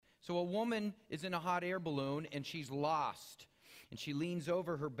So a woman is in a hot air balloon, and she's lost. And she leans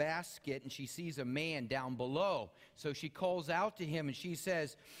over her basket, and she sees a man down below. So she calls out to him, and she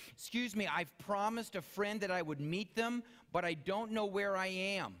says, "Excuse me, I've promised a friend that I would meet them, but I don't know where I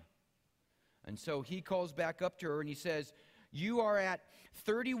am." And so he calls back up to her, and he says, "You are at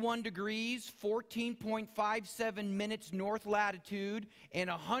 31 degrees, 14.57 minutes north latitude, and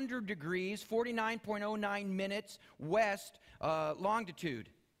 100 degrees, 49.09 minutes west longitude."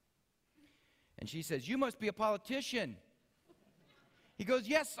 And she says, "You must be a politician." He goes,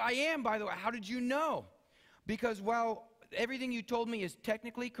 "Yes, I am, by the way. How did you know?" "Because while everything you told me is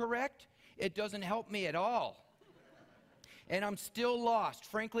technically correct, it doesn't help me at all. And I'm still lost.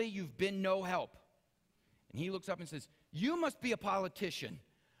 Frankly, you've been no help." And he looks up and says, "You must be a politician."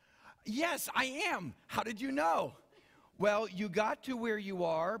 "Yes, I am. How did you know?" "Well, you got to where you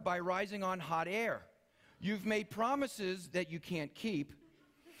are by rising on hot air. You've made promises that you can't keep,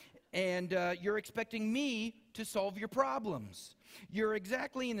 and you're expecting me to solve your problems. You're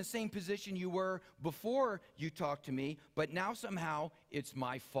exactly in the same position you were before you talked to me, but now somehow it's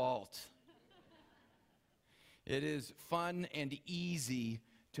my fault." It is fun and easy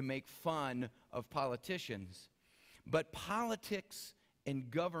to make fun of politicians, but politics and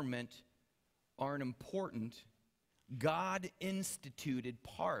government are an important, God-instituted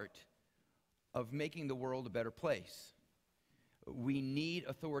part of making the world a better place. We need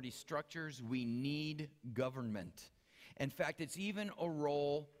authority structures. We need government. In fact, it's even a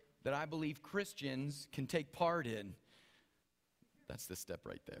role that I believe Christians can take part in. That's the step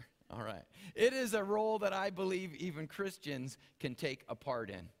right there. All right. It is a role that I believe even Christians can take a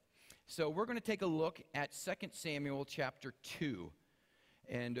part in. So we're going to take a look at 2 Samuel chapter 2.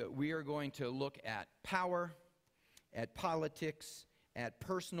 And we are going to look at power, at politics, at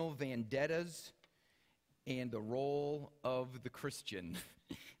personal vendettas, and the role of the Christian.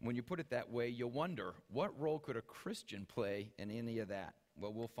 When you put it that way, you'll wonder, what role could a Christian play in any of that?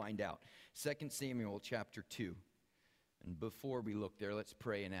 Well, we'll find out. 2 Samuel chapter 2. And before we look there, let's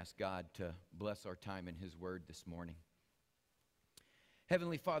pray and ask God to bless our time in His Word this morning.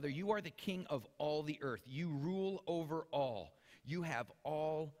 Heavenly Father, you are the King of all the earth. You rule over all. You have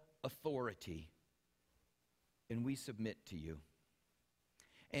all authority. And we submit to you.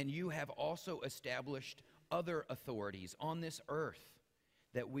 And you have also established other authorities on this earth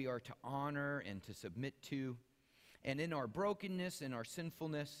that we are to honor and to submit to. And in our brokenness, in our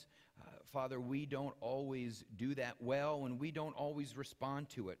sinfulness, Father, we don't always do that well, and we don't always respond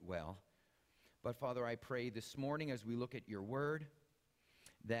to it well. But Father, I pray this morning as we look at your word,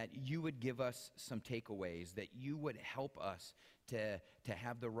 that you would give us some takeaways, that you would help us to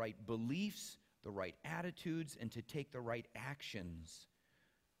have the right beliefs, the right attitudes, and to take the right actions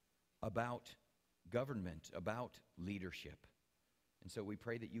about government, about leadership. And so we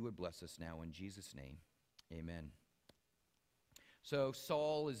pray that you would bless us now in Jesus' name. Amen. So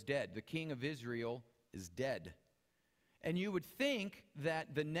Saul is dead. The king of Israel is dead. And you would think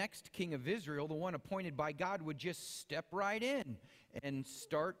that the next king of Israel, the one appointed by God, would just step right in and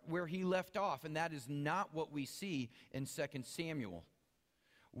start where he left off. And that is not what we see in 2 Samuel.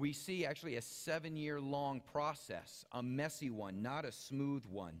 We see actually a 7-year-long process, a messy one, not a smooth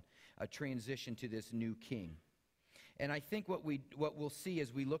one, a transition to this new king. And I think what we'll see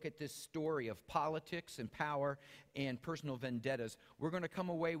as we look at this story of politics and power and personal vendettas, we're going to come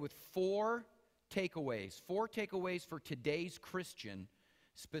away with four takeaways for today's Christian,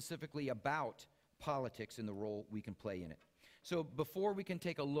 specifically about politics and the role we can play in it. So before we can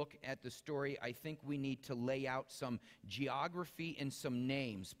take a look at the story, I think we need to lay out some geography and some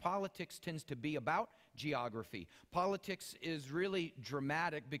names. Politics tends to be about geography. Politics is really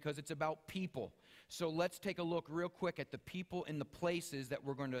dramatic because it's about people. So let's take a look real quick at the people and the places that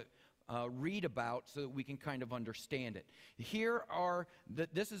we're going to read about so that we can kind of understand it.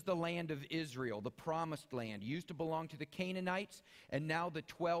 This is the land of Israel, the promised land. It used to belong to the Canaanites, and now the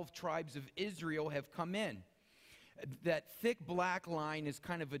 12 tribes of Israel have come in. That thick black line is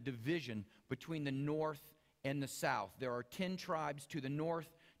kind of a division between the north and the south. There are 10 tribes to the north,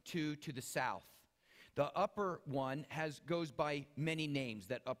 2 to the south. The upper one goes by many names,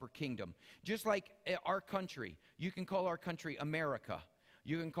 that upper kingdom. Just like our country, you can call our country America.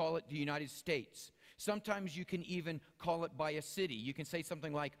 You can call it the United States. Sometimes you can even call it by a city. You can say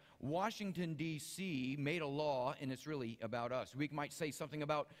something like, Washington, D.C. made a law, and it's really about us. We might say something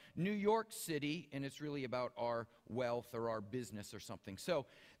about New York City, and it's really about our wealth or our business or something. So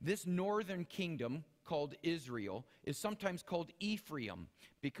this northern kingdom called Israel is sometimes called Ephraim,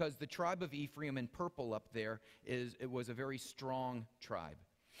 because the tribe of Ephraim in purple up there it was a very strong tribe.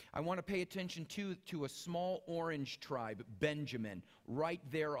 I want to pay attention to a small orange tribe, Benjamin, right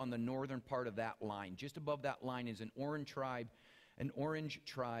there on the northern part of that line. Just above that line is an orange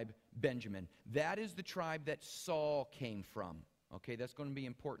tribe, Benjamin. That is the tribe that Saul came from. Okay, that's going to be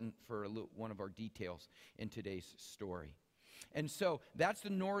important for one of our details in today's story. And so that's the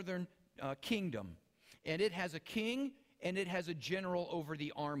northern kingdom. And it has a king and it has a general over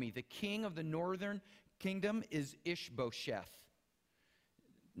the army. The king of the northern kingdom is Ishbosheth.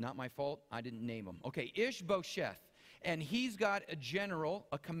 Not my fault, I didn't name him. Okay, Ishbosheth. And he's got a general,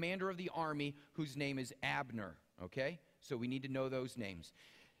 a commander of the army, whose name is Abner. Okay, so we need to know those names.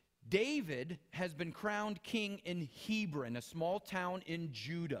 David has been crowned king in Hebron, a small town in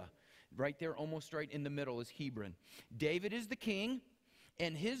Judah. Right there, almost right in the middle, is Hebron. David is the king,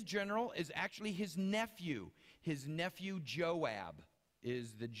 and his general is actually his nephew. His nephew Joab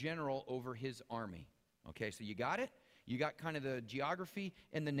is the general over his army. Okay, so you got it? You got kind of the geography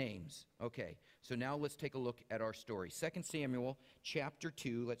and the names. Okay, so now let's take a look at our story. 2 Samuel chapter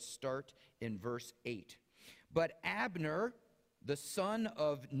 2, let's start in verse 8. But Abner, the son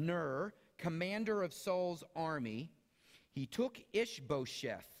of Ner, commander of Saul's army, he took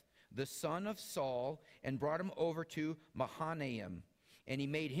Ishbosheth, the son of Saul, and brought him over to Mahanaim. And he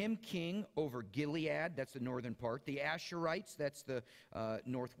made him king over Gilead, that's the northern part, the Asherites, that's the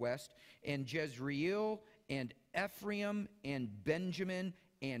northwest, and Jezreel, and Ephraim, and Benjamin,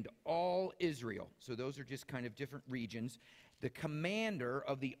 and all Israel. So those are just kind of different regions. The commander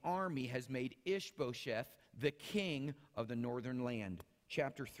of the army has made Ishbosheth the king of the northern land.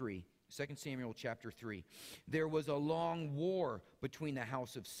 Chapter 3, 2 Samuel chapter 3. There was a long war between the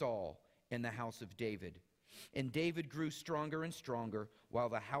house of Saul and the house of David. And David grew stronger and stronger, while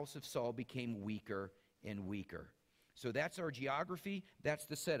the house of Saul became weaker and weaker. So that's our geography. That's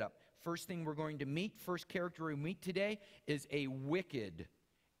the setup. First thing we're going to meet, first character we meet today is a wicked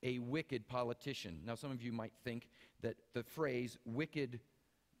politician. Now, some of you might think that the phrase wicked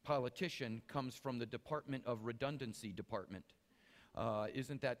politician comes from the Department of Redundancy Department.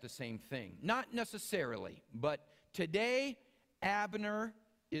 Isn't that the same thing? Not necessarily, but today Abner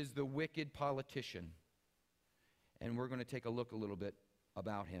is the wicked politician. And we're going to take a look a little bit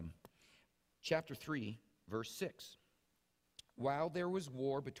about him. Chapter 3, verse 6. While there was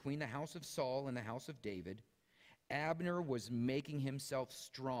war between the house of Saul and the house of David, Abner was making himself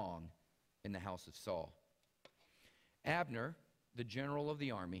strong in the house of Saul. Abner, the general of the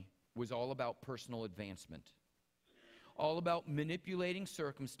army, was all about personal advancement, all about manipulating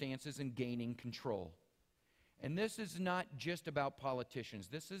circumstances and gaining control. And this is not just about politicians.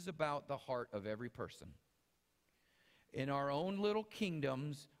 This is about the heart of every person. In our own little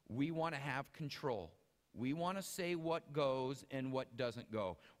kingdoms, we want to have control. We want to say what goes and what doesn't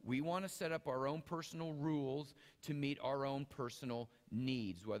go. We want to set up our own personal rules to meet our own personal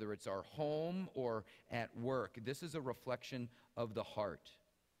needs, whether it's our home or at work. This is a reflection of the heart.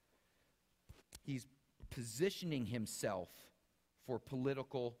 He's positioning himself for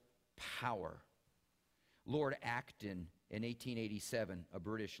political power. Lord Acton, in 1887, a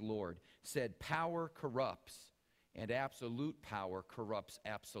British lord, said, "Power corrupts, and absolute power corrupts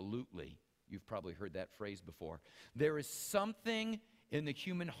absolutely." You've probably heard that phrase before. There is something in the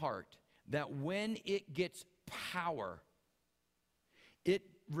human heart that when it gets power, it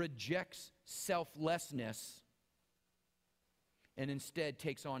rejects selflessness and instead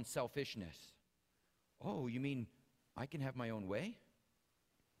takes on selfishness. Oh, you mean I can have my own way?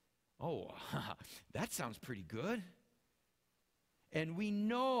 Oh, that sounds pretty good. And we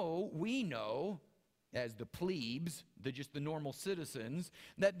know, as the plebes, just the normal citizens,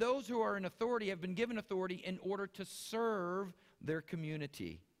 that those who are in authority have been given authority in order to serve their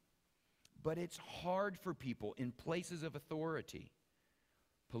community. But it's hard for people in places of authority,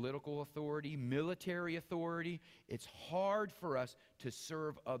 political authority, military authority. It's hard for us to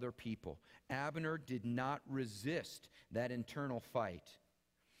serve other people. Abner did not resist that internal fight.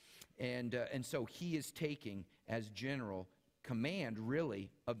 And so he is taking, as general, command,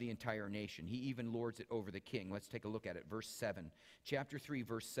 really, of the entire nation. He even lords it over the king. Let's take a look at it. Verse 7. Chapter 3,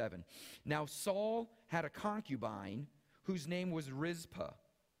 verse 7. Now Saul had a concubine whose name was Rizpah,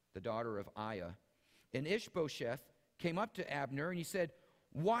 the daughter of Aiah. And Ishbosheth came up to Abner and he said,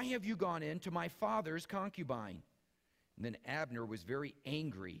 "Why have you gone in to my father's concubine?" And then Abner was very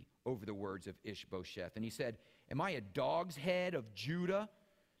angry over the words of Ishbosheth. And he said, "Am I a dog's head of Judah?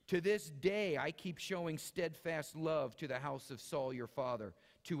 To this day I keep showing steadfast love to the house of Saul your father,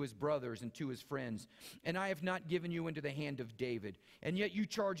 to his brothers and to his friends. And I have not given you into the hand of David. And yet you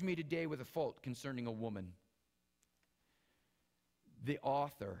charge me today with a fault concerning a woman." The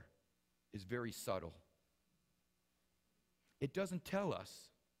author is very subtle. It doesn't tell us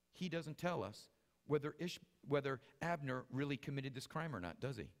he doesn't tell us whether Abner really committed this crime or not,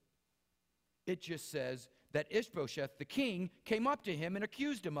 does he? It just says that Ishbosheth, the king, came up to him and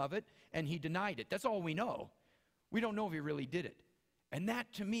accused him of it, and he denied it. That's all we know. We don't know if he really did it. And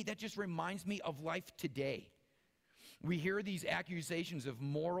that, to me, that just reminds me of life today. We hear these accusations of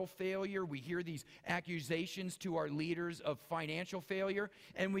moral failure. We hear these accusations to our leaders of financial failure,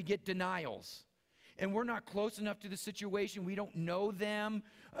 and we get denials. And we're not close enough to the situation. We don't know them.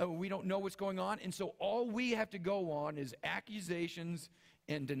 We don't know what's going on. And so all we have to go on is accusations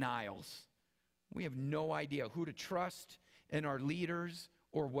and denials. We have no idea who to trust in our leaders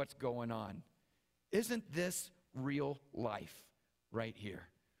or what's going on. Isn't this real life right here?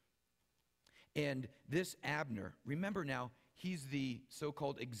 And this Abner, remember now, he's the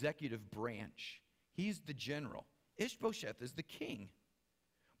so-called executive branch. He's the general. Ishbosheth is the king.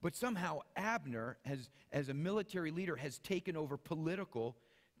 But somehow Abner, as a military leader, has taken over political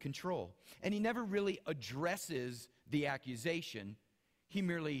control. And he never really addresses the accusation. He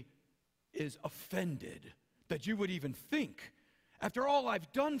merely is offended that you would even think, after all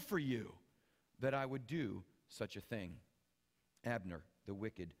I've done for you, that I would do such a thing. Abner, the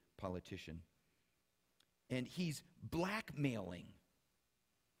wicked politician. And he's blackmailing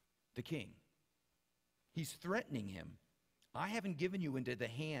the king. He's threatening him. I haven't given you into the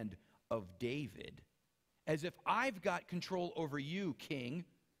hand of David, as if I've got control over you, king.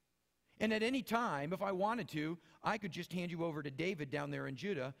 And at any time, if I wanted to, I could just hand you over to David down there in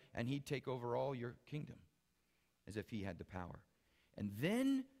Judah, and he'd take over all your kingdom, as if he had the power. And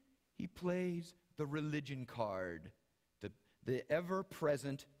then he plays the religion card, the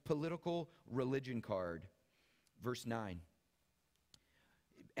ever-present political religion card. Verse 9.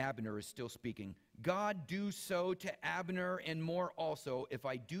 Abner is still speaking. God do so to Abner and more also, if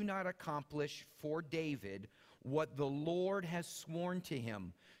I do not accomplish for David what the Lord has sworn to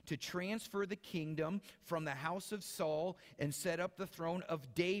him, to transfer the kingdom from the house of Saul and set up the throne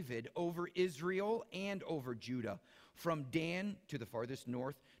of David over Israel and over Judah, from Dan to the farthest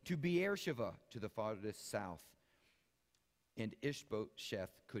north, to Beersheba to the farthest south. And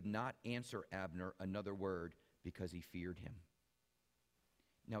Ishbosheth could not answer Abner another word, because he feared him.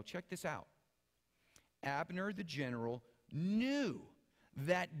 Now check this out. Abner the general knew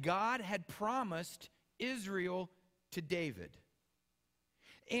that God had promised Israel to David.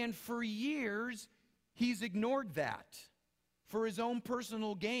 And for years, he's ignored that. For his own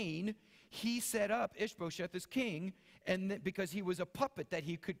personal gain, he set up Ishbosheth as king, and because he was a puppet that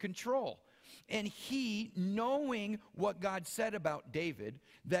he could control. And he, knowing what God said about David,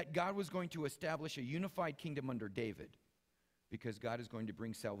 that God was going to establish a unified kingdom under David, because God is going to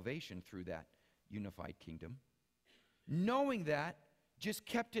bring salvation through that unified kingdom. Knowing that, just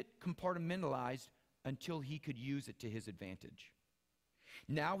kept it compartmentalized until he could use it to his advantage.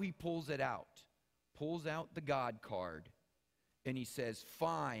 Now he pulls out the God card, and he says,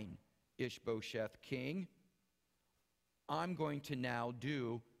 fine, Ishbosheth, king, I'm going to now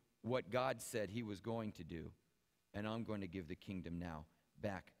do what God said he was going to do, and I'm going to give the kingdom now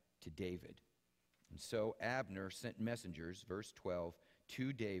back to David. And so Abner sent messengers, verse 12,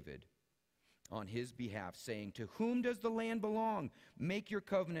 to David on his behalf, saying, to whom does the land belong? Make your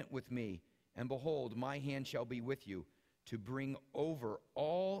covenant with me, and behold, my hand shall be with you, to bring over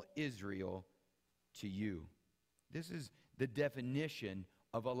all Israel to you. This is the definition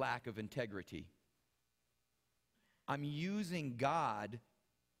of a lack of integrity. I'm using God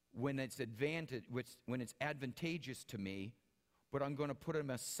when it's advantageous to me, but I'm going to put him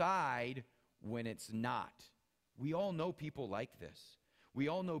aside when it's not. We all know people like this. We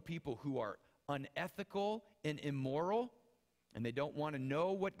all know people who are unethical and immoral, and they don't want to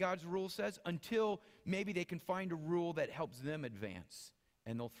know what God's rule says until maybe they can find a rule that helps them advance,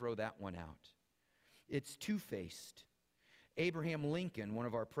 and they'll throw that one out. It's two-faced. Abraham Lincoln, one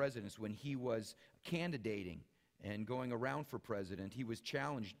of our presidents, when he was candidating and going around for president, he was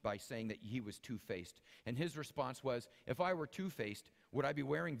challenged by saying that he was two-faced. And his response was, if I were two-faced, would I be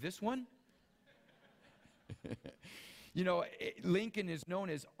wearing this one? You know, Lincoln is known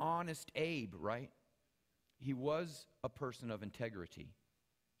as Honest Abe, right? He was a person of integrity.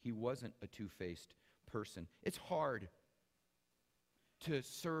 He wasn't a two-faced person. It's hard to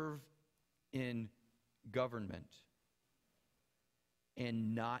serve in government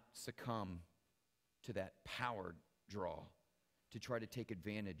and not succumb to that power draw to try to take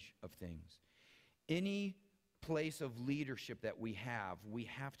advantage of things. Any place of leadership that we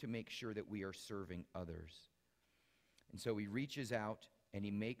have to make sure that we are serving others. And so he reaches out and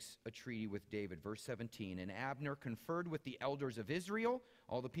he makes a treaty with David. Verse 17, and Abner conferred with the elders of Israel,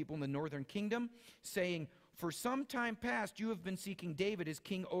 all the people in the northern kingdom, saying, for some time past you have been seeking David as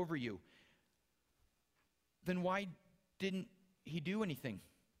king over you. Then why didn't he do anything?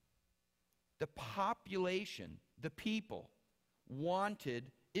 The population, the people,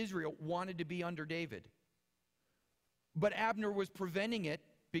 Israel wanted to be under David. But Abner was preventing it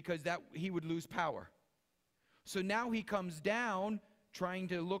because he would lose power. So now he comes down trying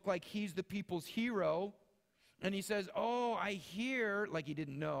to look like he's the people's hero. And he says, oh, I hear, like he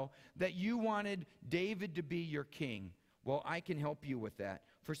didn't know, that you wanted David to be your king. Well, I can help you with that.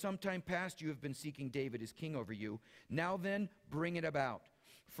 For some time past you have been seeking David as king over you. Now then, bring it about.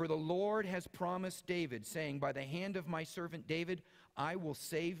 For the Lord has promised David, saying, by the hand of my servant David, I will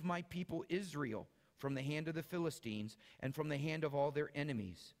save my people Israel from the hand of the Philistines and from the hand of all their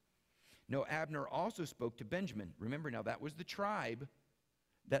enemies. No, Abner also spoke to Benjamin. Remember now, that was the tribe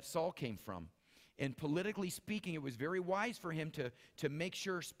that Saul came from. And politically speaking, it was very wise for him to make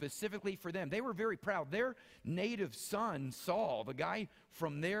sure specifically for them. They were very proud. Their native son, Saul, the guy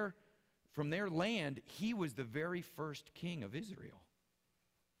from their land, he was the very first king of Israel.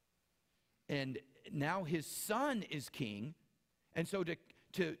 And now his son is king. And so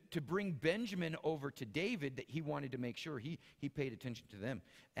to bring Benjamin over to David, that he wanted to make sure he paid attention to them.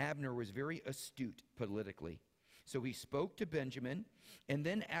 Abner was very astute politically. So he spoke to Benjamin, and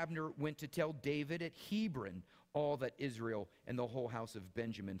then Abner went to tell David at Hebron all that Israel and the whole house of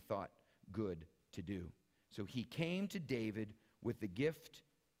Benjamin thought good to do. So he came to David with the gift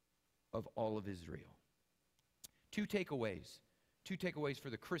of all of Israel. Two takeaways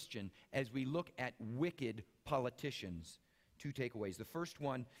for the Christian as we look at wicked politicians. Two takeaways. The first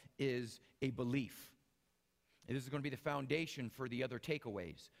one is a belief. And this is going to be the foundation for the other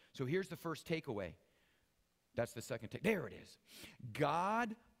takeaways. So here's the first takeaway. That's the second take. There it is.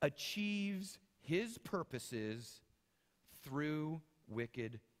 God achieves his purposes through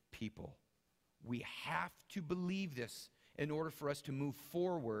wicked people. We have to believe this in order for us to move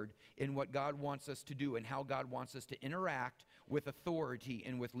forward in what God wants us to do and how God wants us to interact with authority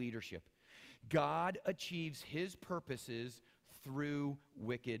and with leadership. God achieves his purposes through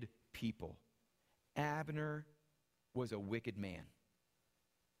wicked people. Abner was a wicked man.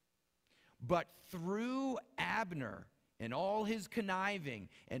 But through Abner and all his conniving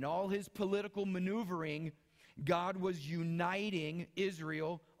and all his political maneuvering, God was uniting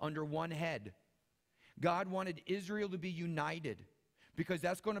Israel under one head. God wanted Israel to be united because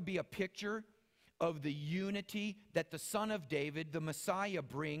that's going to be a picture of the unity that the Son of David, the Messiah,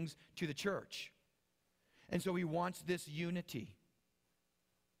 brings to the church. And so he wants this unity.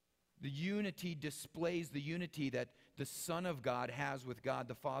 The unity displays the unity that the Son of God has with God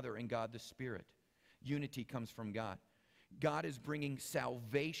the Father and God the Spirit. Unity comes from God. God is bringing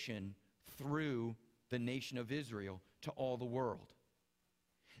salvation through the nation of Israel to all the world.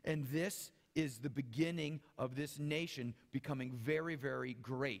 And this is the beginning of this nation becoming very, very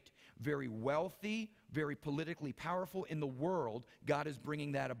great, very wealthy, very politically powerful in the world. God is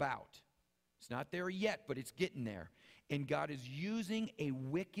bringing that about. It's not there yet, but it's getting there. And God is using a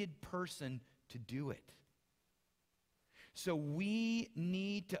wicked person to do it. So we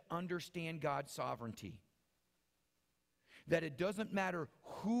need to understand God's sovereignty. That it doesn't matter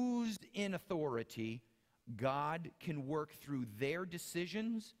who's in authority, God can work through their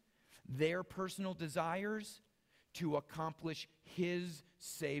decisions, their personal desires, to accomplish his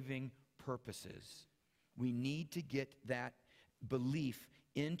saving purposes. We need to get that belief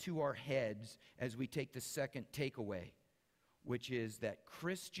into our heads as we take the second takeaway, which is that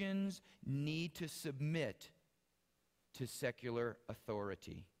Christians need to submit to secular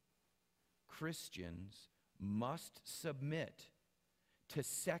authority. Christians must submit to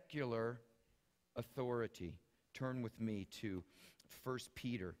secular authority. Turn with me to 1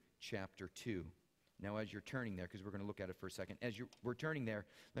 Peter chapter 2. Now, as you're turning there, because we're going to look at it for a second, we're turning there,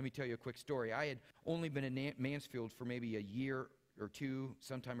 let me tell you a quick story. I had only been in Mansfield for maybe a year or two,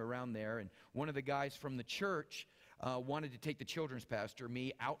 sometime around there, and one of the guys from the church wanted to take the children's pastor,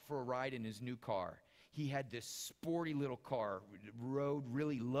 me, out for a ride in his new car. He had this sporty little car, rode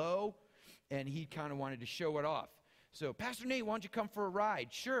really low, and he kind of wanted to show it off. So, Pastor Nate, why don't you come for a ride?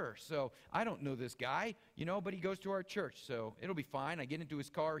 Sure. So, I don't know this guy, but he goes to our church, so it'll be fine. I get into his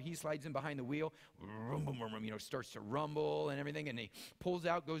car. He slides in behind the wheel, starts to rumble and everything, and he pulls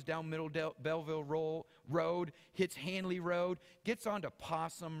out, goes down Middle Belleville Road, hits Hanley Road, gets onto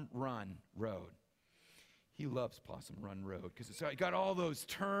Possum Run Road. He loves Possum Run Road because it's got all those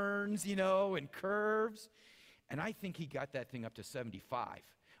turns, and curves. And I think he got that thing up to 75.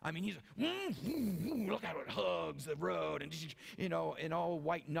 I mean, he's look how it hugs the road, and and all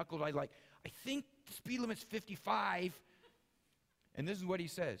white knuckled. I think the speed limit's 55. And this is what he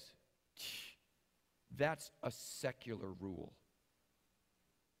says: That's a secular rule.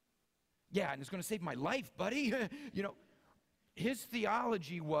 Yeah, and it's going to save my life, buddy. His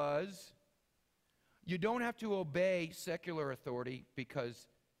theology was, you don't have to obey secular authority because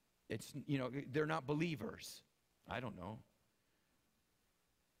they're not believers. I don't know.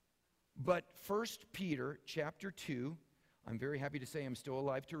 But 1 Peter chapter 2, I'm very happy to say I'm still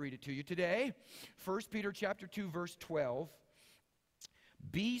alive to read it to you today. 1 Peter chapter 2, verse 12.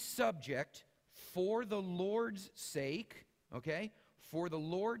 Be subject for the Lord's sake, okay? For the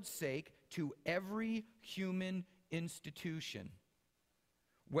Lord's sake to every human institution,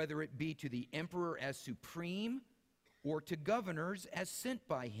 whether it be to the emperor as supreme or to governors as sent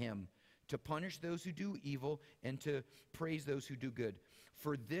by him, to punish those who do evil and to praise those who do good.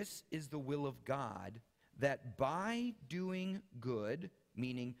 For this is the will of God, that by doing good,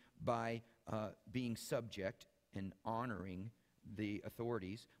 meaning by being subject and honoring the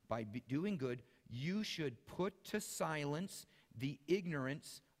authorities, by doing good, you should put to silence the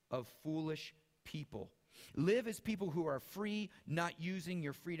ignorance of foolish people. Live as people who are free, not using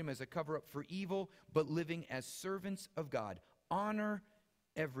your freedom as a cover-up for evil, but living as servants of God. Honor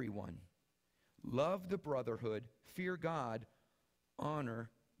everyone. Love the brotherhood. Fear God. Honor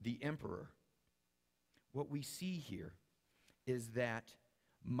the emperor. What we see here is that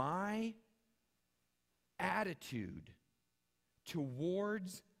my attitude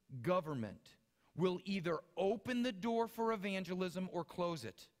towards government will either open the door for evangelism or close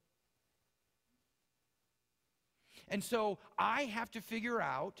it. And so I have to figure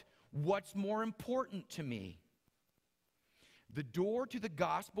out what's more important to me. The door to the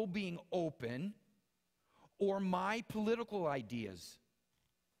gospel being open or my political ideas.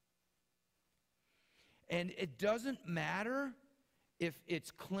 And it doesn't matter if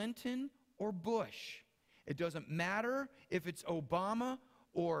it's Clinton or Bush. It doesn't matter if it's Obama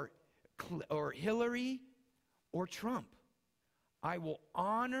or Hillary or Trump. I will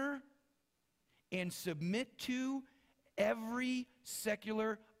honor and submit to every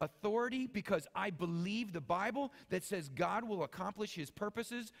secular authority because I believe the Bible that says God will accomplish his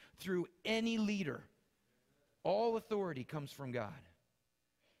purposes through any leader. All authority comes from God.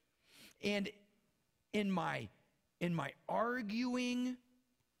 And in my arguing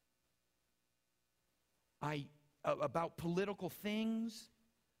about political things,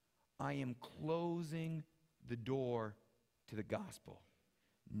 I am closing the door to the gospel.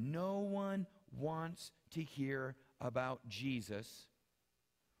 No one wants to hear about Jesus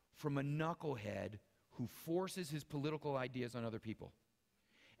from a knucklehead who forces his political ideas on other people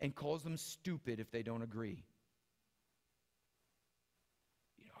and calls them stupid if they don't agree.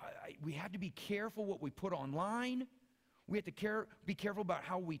 We have to be careful what we put online. We have to be careful about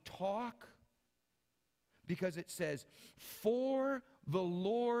how we talk. Because it says, for the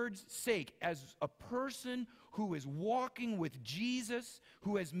Lord's sake, as a person who is walking with Jesus,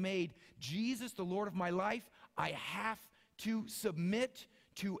 who has made Jesus the Lord of my life, I have to submit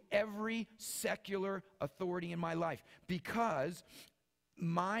to every secular authority in my life. Because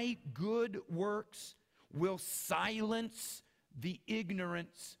my good works will silence the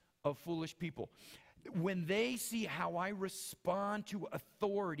ignorance of foolish people. When they see how I respond to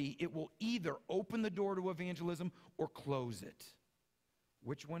authority, it will either open the door to evangelism or close it.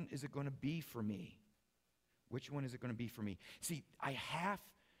 Which one is it going to be for me? Which one is it going to be for me? See, I have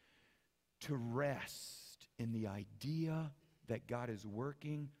to rest in the idea that God is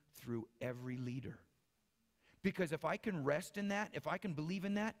working through every leader. Because if I can rest in that, if I can believe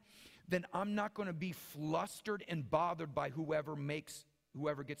in that, then I'm not going to be flustered and bothered by whoever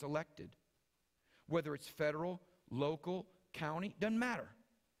gets elected. Whether it's federal, local, county, doesn't matter.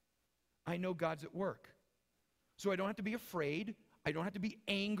 I know God's at work. So I don't have to be afraid. I don't have to be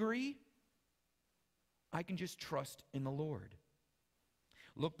angry. I can just trust in the Lord.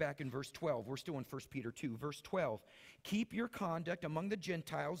 Look back in verse 12. We're still in 1 Peter 2. Verse 12. Keep your conduct among the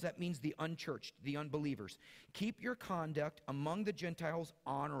Gentiles. That means the unchurched, the unbelievers. Keep your conduct among the Gentiles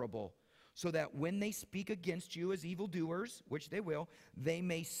honorable, so that when they speak against you as evildoers, which they will, they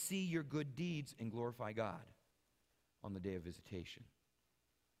may see your good deeds and glorify God on the day of visitation.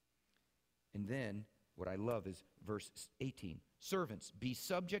 And then, what I love is verse 18. Servants, be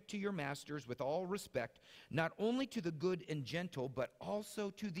subject to your masters with all respect, not only to the good and gentle, but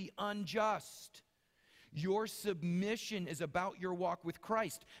also to the unjust. Your submission is about your walk with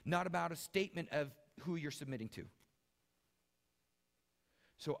Christ, not about a statement of who you're submitting to.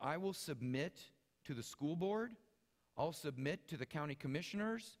 So I will submit to the school board. I'll submit to the county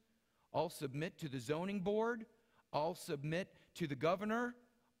commissioners. I'll submit to the zoning board. I'll submit to the governor.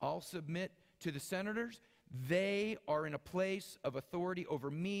 I'll submit to the senators. They are in a place of authority over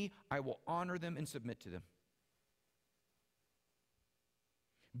me. I will honor them and submit to them.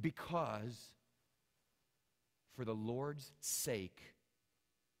 Because for the Lord's sake,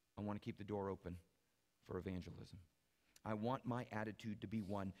 I want to keep the door open for evangelism. I want my attitude to be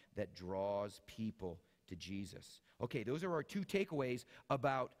one that draws people to Jesus. Okay, those are our two takeaways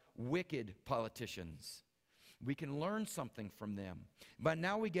about wicked politicians. We can learn something from them. But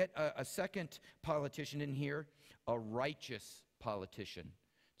now we get a second politician in here, a righteous politician.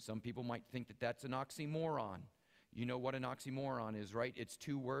 Some people might think that that's an oxymoron. You know what an oxymoron is, right? It's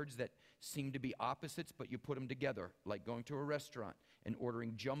two words that seem to be opposites, but you put them together, like going to a restaurant and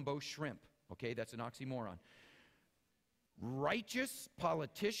ordering jumbo shrimp. Okay, that's an oxymoron. Righteous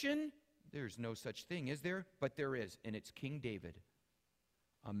politician, there's no such thing, is there? But there is, and it's King David,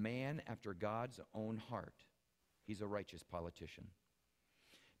 a man after God's own heart. He's a righteous politician.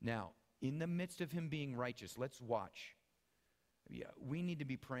 Now, in the midst of him being righteous, let's watch. Yeah, we need to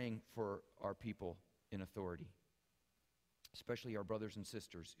be praying for our people in authority, especially our brothers and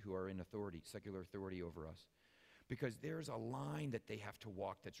sisters who are in authority, secular authority over us, because there's a line that they have to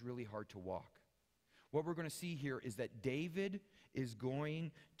walk that's really hard to walk. What we're going to see here is that David is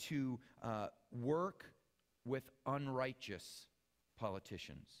going to work with unrighteous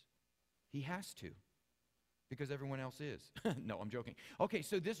politicians. He has to, because everyone else is. No, I'm joking. Okay,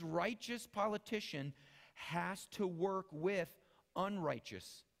 so this righteous politician has to work with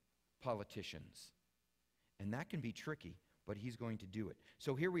unrighteous politicians. And that can be tricky, but he's going to do it.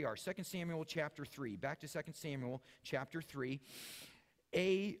 So here we are, 2 Samuel chapter 3. Back to 2 Samuel chapter 3.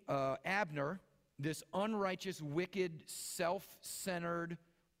 Abner, this unrighteous, wicked, self-centered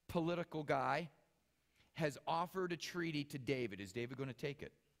political guy, has offered a treaty to David. Is David going to take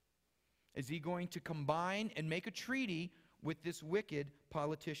it? Is he going to combine and make a treaty with this wicked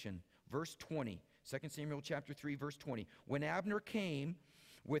politician? Verse 20, 2 Samuel chapter 3, verse 20. When Abner came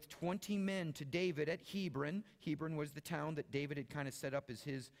with 20 men to David at Hebron, Hebron was the town that David had kind of set up as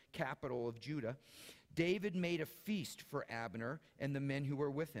his capital of Judah, David made a feast for Abner and the men who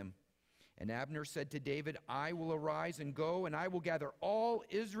were with him. And Abner said to David, I will arise and go, and I will gather all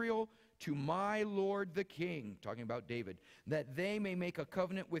Israel to my lord the king, talking about David, that they may make a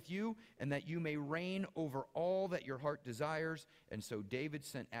covenant with you, and that you may reign over all that your heart desires. And so David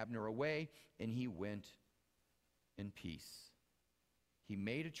sent Abner away, and he went in peace. He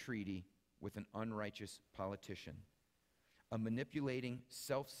made a treaty with an unrighteous politician, a manipulating,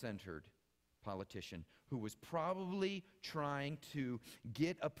 self-centered politician who was probably trying to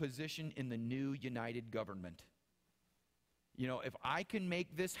get a position in the new united government. You know, if I can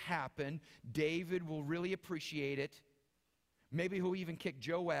make this happen, David will really appreciate it. Maybe he'll even kick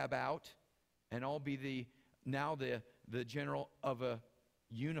Joab out, and I'll be the general of a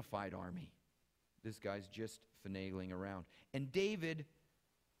unified army. This guy's just finagling around. And David,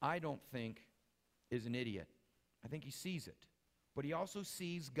 I don't think, is an idiot. I think he sees it. But he also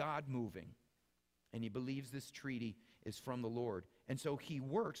sees God moving. And he believes this treaty is from the Lord. And so he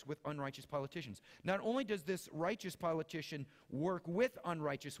works with unrighteous politicians. Not only does this righteous politician work with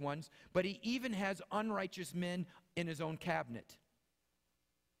unrighteous ones, but he even has unrighteous men in his own cabinet.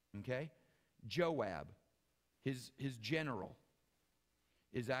 Okay? Joab, his general,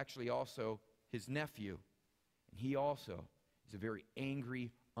 is actually also his nephew. And he also is a very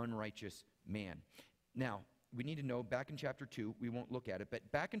angry, unrighteous man. Now, we need to know, back in chapter 2, we won't look at it,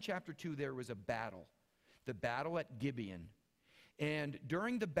 but back in chapter 2 there was a battle, the battle at Gibeon. And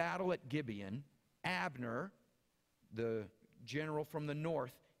during the battle at Gibeon, Abner, the general from the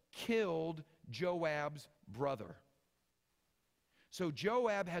north, killed Joab's brother. So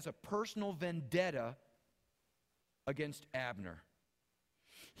Joab has a personal vendetta against Abner.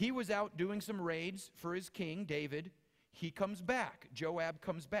 He was out doing some raids for his king, David. He comes back. Joab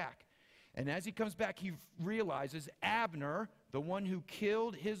comes back. And as he comes back, he realizes Abner, the one who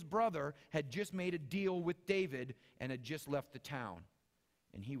killed his brother, had just made a deal with David and had just left the town.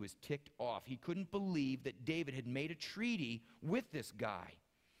 And he was ticked off. He couldn't believe that David had made a treaty with this guy.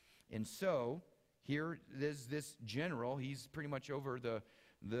 And so, here there's this general. He's pretty much over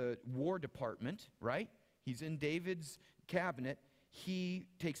the war department, right? He's in David's cabinet. He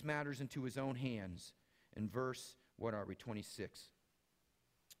takes matters into his own hands. In verse, 26.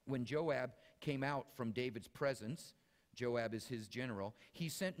 When Joab came out from David's presence, Joab is his general, he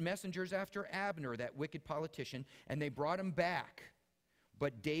sent messengers after Abner, that wicked politician, and they brought him back.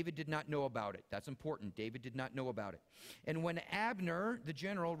 But David did not know about it. That's important. David did not know about it. And when Abner, the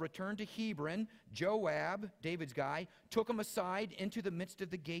general, returned to Hebron, Joab, David's guy, took him aside into the midst of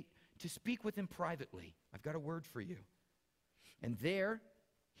the gate to speak with him privately. I've got a word for you. And there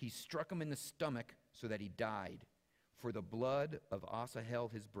he struck him in the stomach so that he died. For the blood of Asahel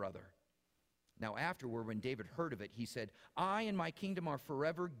his brother. Now afterward, when David heard of it, he said, I and my kingdom are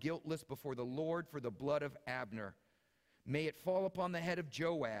forever guiltless before the Lord for the blood of Abner. May it fall upon the head of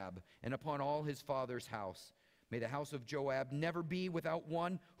Joab and upon all his father's house. May the house of Joab never be without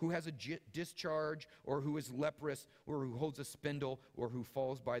one who has a discharge, or who is leprous, or who holds a spindle, or who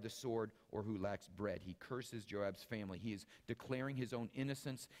falls by the sword, or who lacks bread. He curses Joab's family. He is declaring his own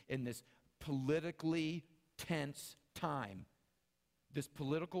innocence in this politically tense time, this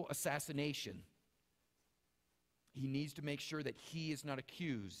political assassination. He needs to make sure that he is not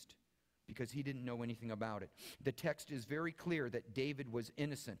accused because he didn't know anything about it. The text is very clear that David was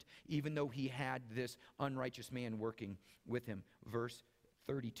innocent, even though he had this unrighteous man working with him. Verse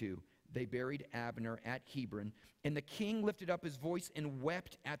 32, they buried Abner at Hebron, and the king lifted up his voice and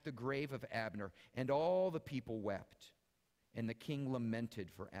wept at the grave of Abner, and all the people wept. And the king lamented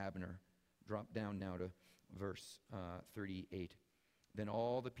for Abner. Drop down now to verse 38. Then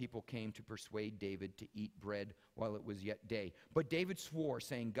all the people came to persuade David to eat bread while it was yet day. But David swore,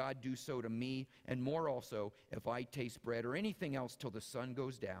 saying, God, do so to me, and more also, if I taste bread or anything else till the sun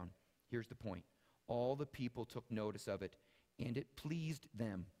goes down. Here's the point. All the people took notice of it, and it pleased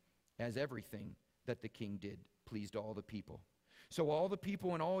them, as everything that the king did pleased all the people. So all the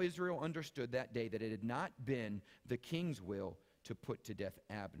people and all Israel understood that day that it had not been the king's will to put to death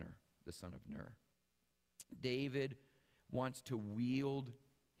Abner, the son of Ner. David wants to wield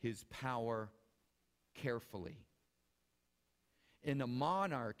his power carefully. In a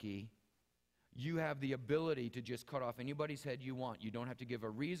monarchy, you have the ability to just cut off anybody's head you want. You don't have to give a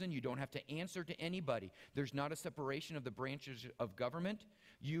reason. You don't have to answer to anybody. There's not a separation of the branches of government.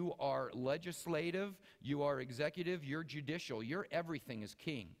 You are legislative, you are executive, you're judicial. You're everything as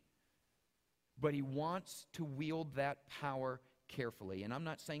king. But he wants to wield that power carefully. And I'm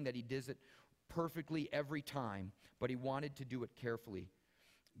not saying that he does it perfectly every time, but he wanted to do it carefully.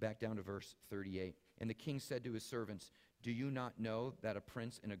 Back down to verse 38. And the king said to his servants, do you not know that a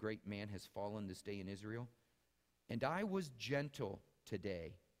prince and a great man has fallen this day in Israel? And I was gentle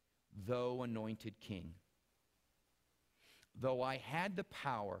today, though anointed king. Though I had the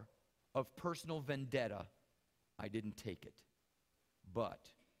power of personal vendetta, I didn't take it. But,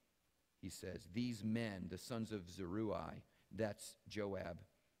 he says, these men, the sons of Zeruiah, that's Joab,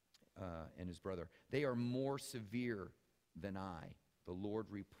 and his brother, they are more severe than I. The Lord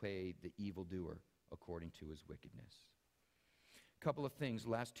repaid the evildoer according to his wickedness. A couple of things,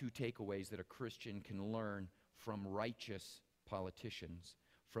 last two takeaways that a Christian can learn from righteous politicians,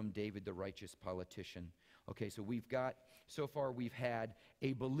 from David the righteous politician. Okay, so so far we've had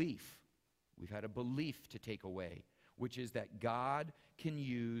a belief. We've had a belief to take away, which is that God can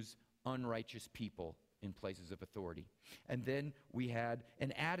use unrighteous people in places of authority. And then we had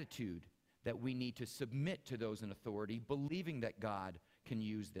an attitude that we need to submit to those in authority, believing that God can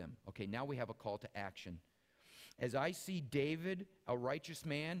use them. Okay, now we have a call to action. As I see David, a righteous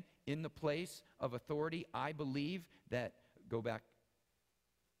man, in the place of authority, I believe that, go back.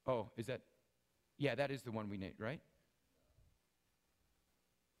 Oh, is that, yeah, that is the one we need, right?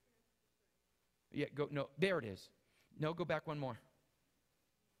 Yeah, no, there it is. No, go back one more.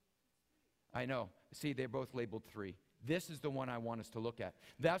 I know. See, they're both labeled 3. This is the one I want us to look at.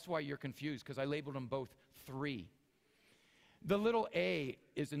 That's why you're confused, because I labeled them both 3. The little a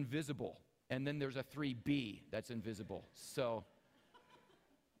is invisible, and then there's a 3b that's invisible. So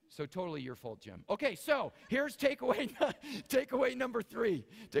totally your fault, Jim. Okay, so here's takeaway number 3.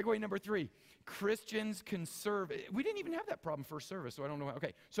 Takeaway number 3. Christians can serve. We didn't even have that problem first service, so I don't know how.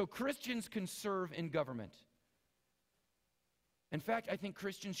 Okay, so Christians can serve in government. In fact, I think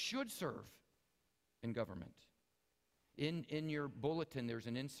Christians should serve in government. In your bulletin, there's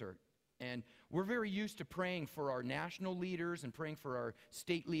an insert. And we're very used to praying for our national leaders and praying for our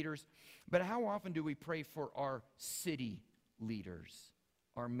state leaders. But how often do we pray for our city leaders,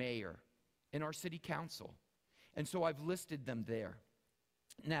 our mayor, and our city council? And so I've listed them there.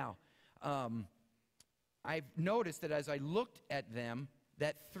 Now, I've noticed that as I looked at them,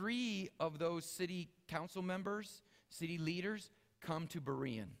 that 3 of those city council members, city leaders, come to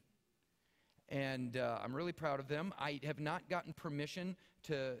Berean. And I'm really proud of them. I have not gotten permission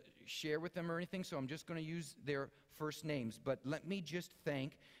to share with them or anything, so I'm just going to use their first names. But let me just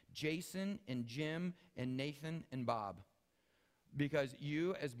thank Jason and Jim and Nathan and Bob, because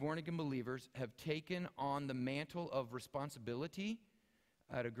you, as born-again believers, have taken on the mantle of responsibility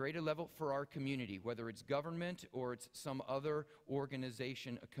at a greater level for our community, whether it's government or it's some other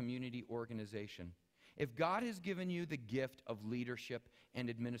organization, a community organization. If God has given you the gift of leadership and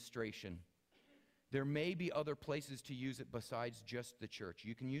administration, There may be other places to use it besides just the church.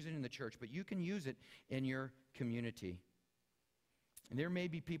 You can use it in the church, but you can use it in your community. And there may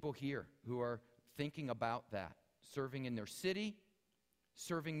be people here who are thinking about that, serving in their city,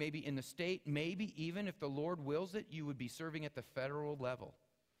 serving maybe in the state, maybe even if the Lord wills it, you would be serving at the federal level,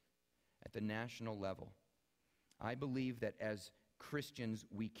 at the national level. I believe that as Christians,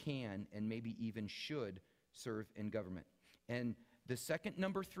 we can and maybe even should serve in government. And the second,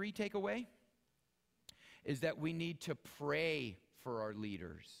 number 3 takeaway is that we need to pray for our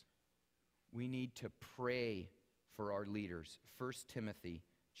leaders. We need to pray for our leaders. 1 Timothy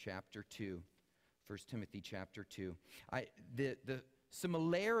chapter 2. 1 Timothy chapter 2. The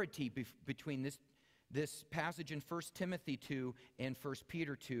similarity between this passage in 1 Timothy 2 and 1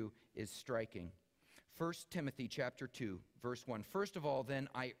 Peter 2 is striking. 1 Timothy chapter 2, verse 1. First of all, then,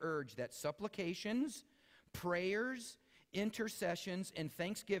 I urge that supplications, prayers, intercessions, and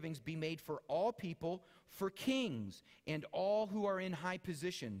thanksgivings be made for all people, for kings, and all who are in high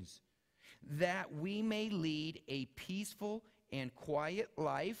positions, that we may lead a peaceful and quiet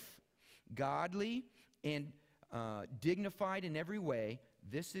life, godly and dignified in every way.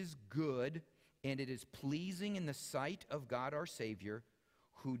 This is good, and it is pleasing in the sight of God our Savior,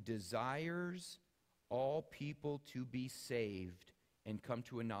 who desires all people to be saved and come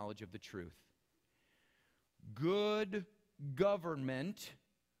to a knowledge of the truth. Good government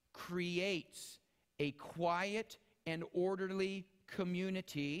creates a quiet and orderly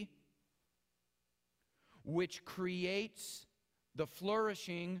community, which creates the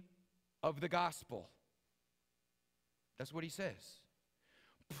flourishing of the gospel. That's what he says.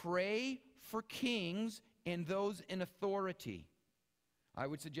 Pray for kings and those in authority. I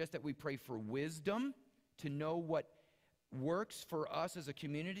would suggest that we pray for wisdom to know what works for us as a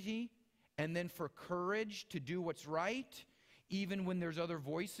community, and then for courage to do what's right, even when there's other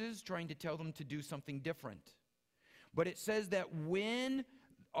voices trying to tell them to do something different. But it says that when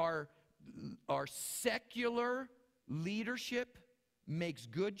our secular leadership makes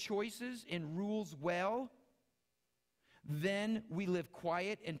good choices and rules well, then we live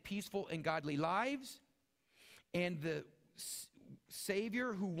quiet and peaceful and godly lives, and the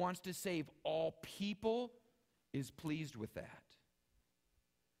Savior who wants to save all people is pleased with that.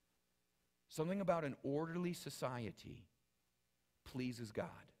 Something about an orderly society pleases God.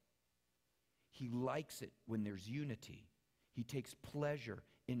 He likes it when there's unity. He takes pleasure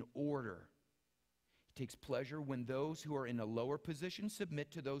in order. He takes pleasure when those who are in a lower position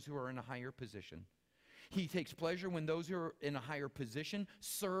submit to those who are in a higher position. He takes pleasure when those who are in a higher position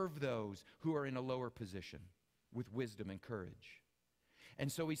serve those who are in a lower position with wisdom and courage. And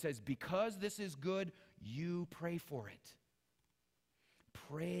so he says, because this is good, you pray for it.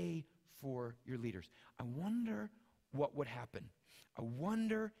 Pray for your leaders. I wonder what would happen. I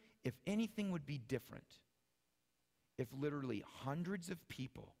wonder if anything would be different if literally hundreds of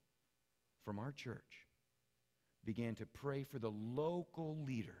people from our church began to pray for the local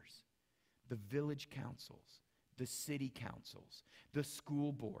leaders, the village councils, the city councils, the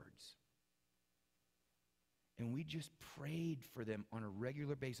school boards. And we just prayed for them on a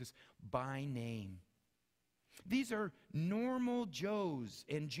regular basis by name. These are normal Joes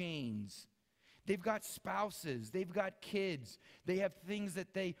and Janes. They've got spouses. They've got kids. They have things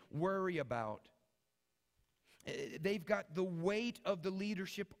that they worry about. They've got the weight of the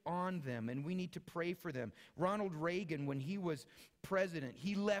leadership on them, and we need to pray for them. Ronald Reagan, when he was president,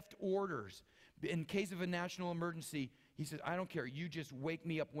 he left orders. In case of a national emergency, he said, I don't care, you just wake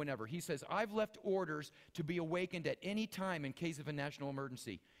me up whenever. He says, I've left orders to be awakened at any time in case of a national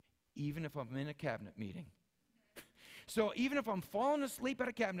emergency, even if I'm in a cabinet meeting. So even if I'm falling asleep at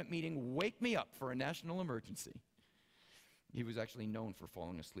a cabinet meeting, wake me up for a national emergency. He was actually known for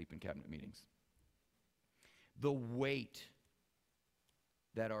falling asleep in cabinet meetings. The weight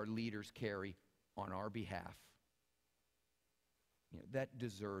that our leaders carry on our behalf, that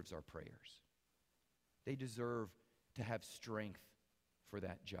deserves our prayers. They deserve to have strength for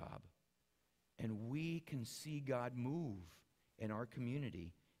that job. And we can see God move in our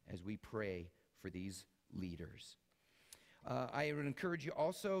community as we pray for these leaders. I would encourage you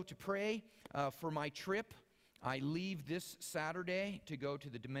also to pray for my trip. I leave this Saturday to go to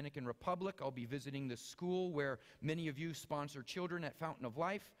the Dominican Republic. I'll be visiting the school where many of you sponsor children at Fountain of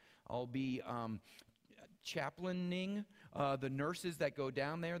Life. I'll be chaplaining the nurses that go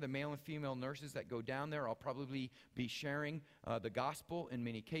down there, the male and female nurses that go down there. I'll probably be sharing the gospel in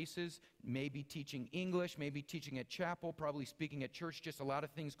many cases, maybe teaching English, maybe teaching at chapel, probably speaking at church, just a lot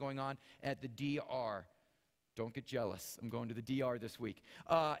of things going on at the DR. Don't get jealous. I'm going to the DR this week.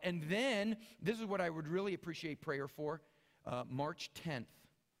 And then, this is what I would really appreciate prayer for. March 10th.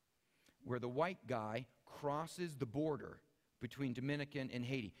 where the white guy crosses the border between Dominican and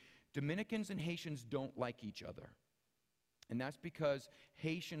Haiti. Dominicans and Haitians don't like each other. And that's because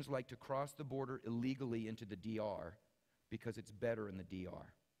Haitians like to cross the border illegally into the DR because it's better in the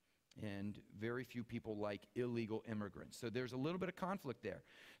DR. And very few people like illegal immigrants. So there's a little bit of conflict there.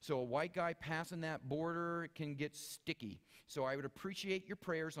 So a white guy passing that border can get sticky. So I would appreciate your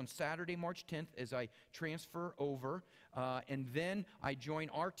prayers on Saturday, March 10th as I transfer over. And then I join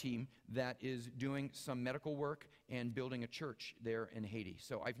our team that is doing some medical work and building a church there in Haiti.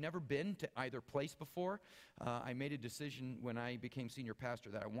 So I've never been to either place before. I made a decision when I became senior pastor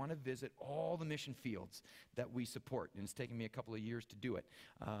that I want to visit all the mission fields that we support. And it's taken me a couple of years to do it.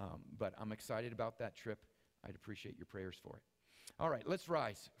 But I'm excited about that trip. I'd appreciate your prayers for it. All right, let's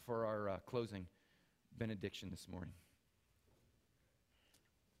rise for our closing benediction this morning.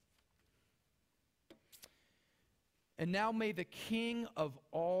 And now may the King of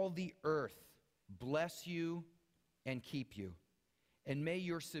all the earth bless you and keep you. And may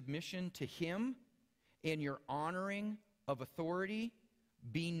your submission to him and your honoring of authority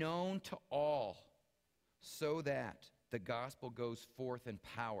be known to all, so that the gospel goes forth in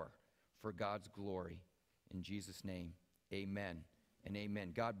power for God's glory. In Jesus' name, amen and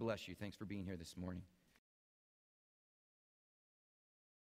amen. God bless you. Thanks for being here this morning.